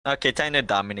Okay, time to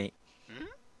dominate. Hmm?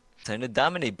 Time to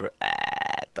dominate, bro.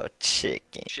 Ah, the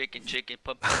chicken. Chicken,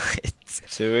 pop.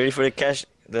 So you ready for the cash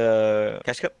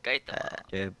cup? Cállate, Ah,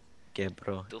 mamá. get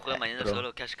bro. Tú Ah, juegas mañana bro.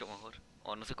 solo cash que mejor.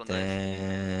 O no sé cuándo es.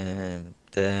 Damn,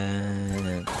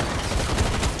 damn.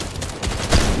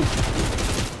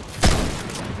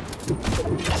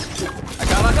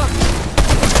 Acá abajo.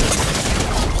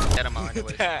 Get him out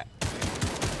anyways.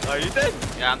 Are you dead?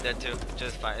 Yeah, I'm dead too.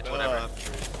 Just fine. It's whatever.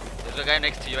 There's a guy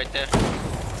next to you right there.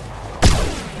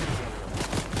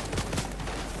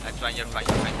 That's fine, you're fine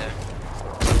there.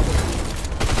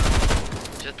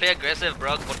 Just play aggressive,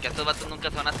 bro, porque estos vatos nunca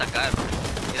se van a atacar.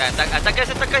 Mira, ataca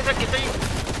ese que está ahí.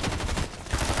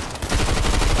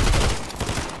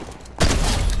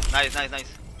 Nice.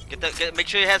 Make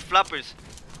sure he has flappers.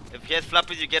 If he has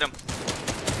flappers, you get him.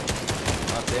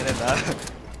 No tiene nada.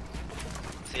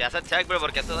 Si haz attack, bro,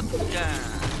 porque estos vatos nunca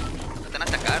te van a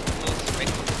atacar. Todos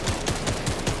rectos.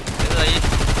 Eso de ahí.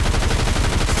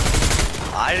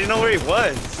 I didn't know where he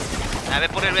was. Ah, ve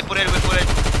por él. Es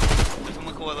un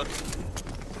buen jugador.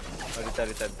 Ahorita.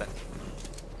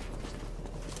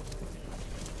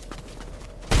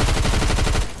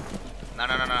 No.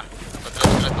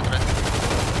 Contra él.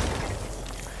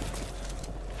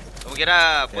 Como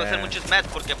quiera, puede hacer muchos match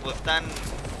porque pues están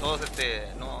todos no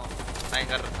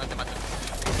te matan.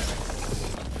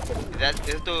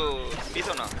 ¿Ese es tu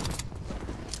piso o no?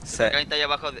 Sí. Acá está allá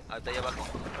abajo,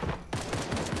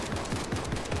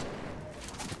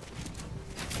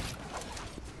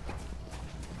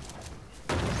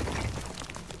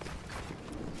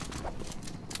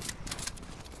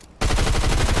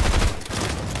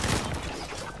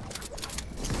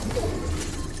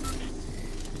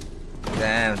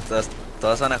 Damn,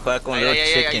 todos van a jugar con little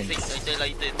chickens. Ahí está el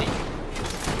ladito de ti.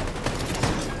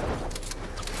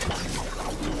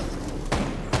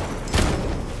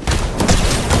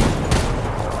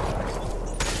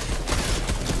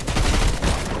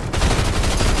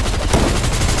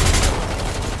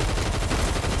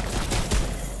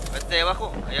 Este de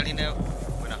abajo, hay alguien de...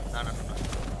 Bueno, no.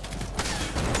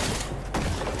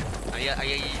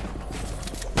 Ahí.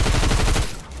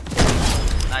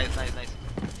 Nice.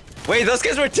 Wait, those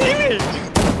guys were teaming!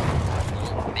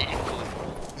 Oh, man, cool.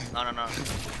 No.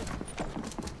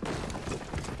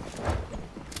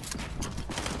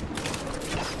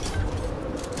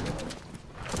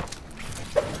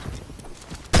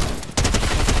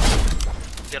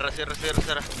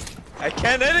 Cierra. I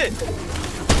can't hit it!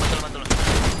 Mátalo.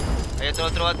 Ahí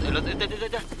otro vato. El otro,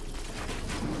 ya.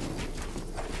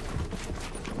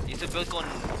 Y ese peor con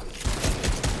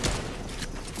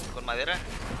madera.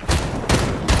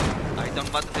 Ahí está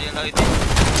un vato ahí al lado de ti.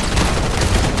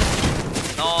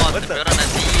 No, te pegaron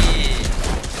así.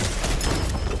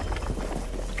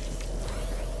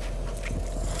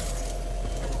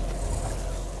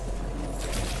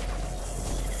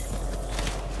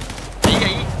 Sigue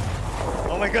ahí.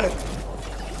 Oh my god.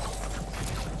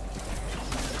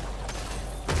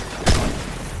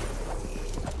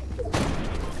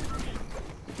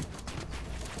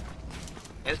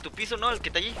 Es tu piso, ¿no? El que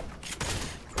está allí.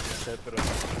 Sí, pero...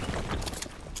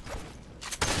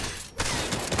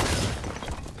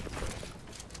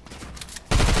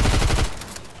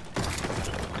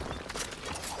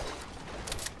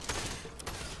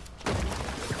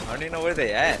 I don't even know where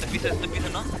they at. Este piso,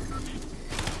 ¿no?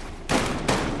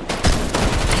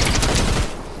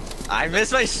 I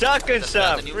missed my shotgun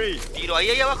shot. Free. Tiro,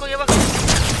 ahí abajo.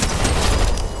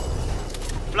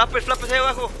 Flappers ahí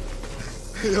abajo.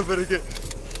 Ya, pero qué.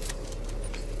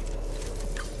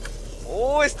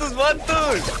 ¡Oh, estos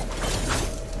vatos!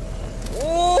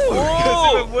 ¡Oh!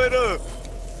 ¡Casi me muero!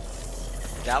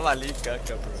 Ya valí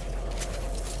caca, bro.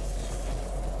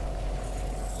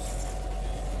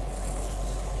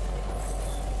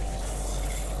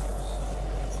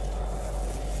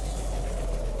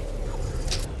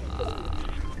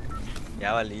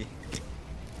 Ya valí.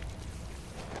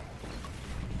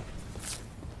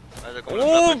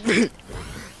 ¡Oh!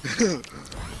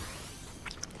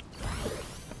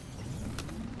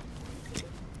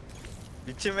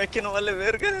 Pinche me que no vale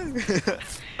verga.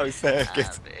 Avisa que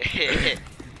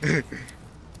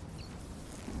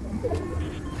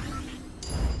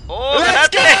 ¡Oh,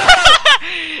 ganaste!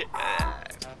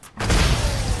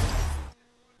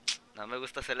 No me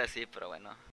gusta hacerle así, pero bueno.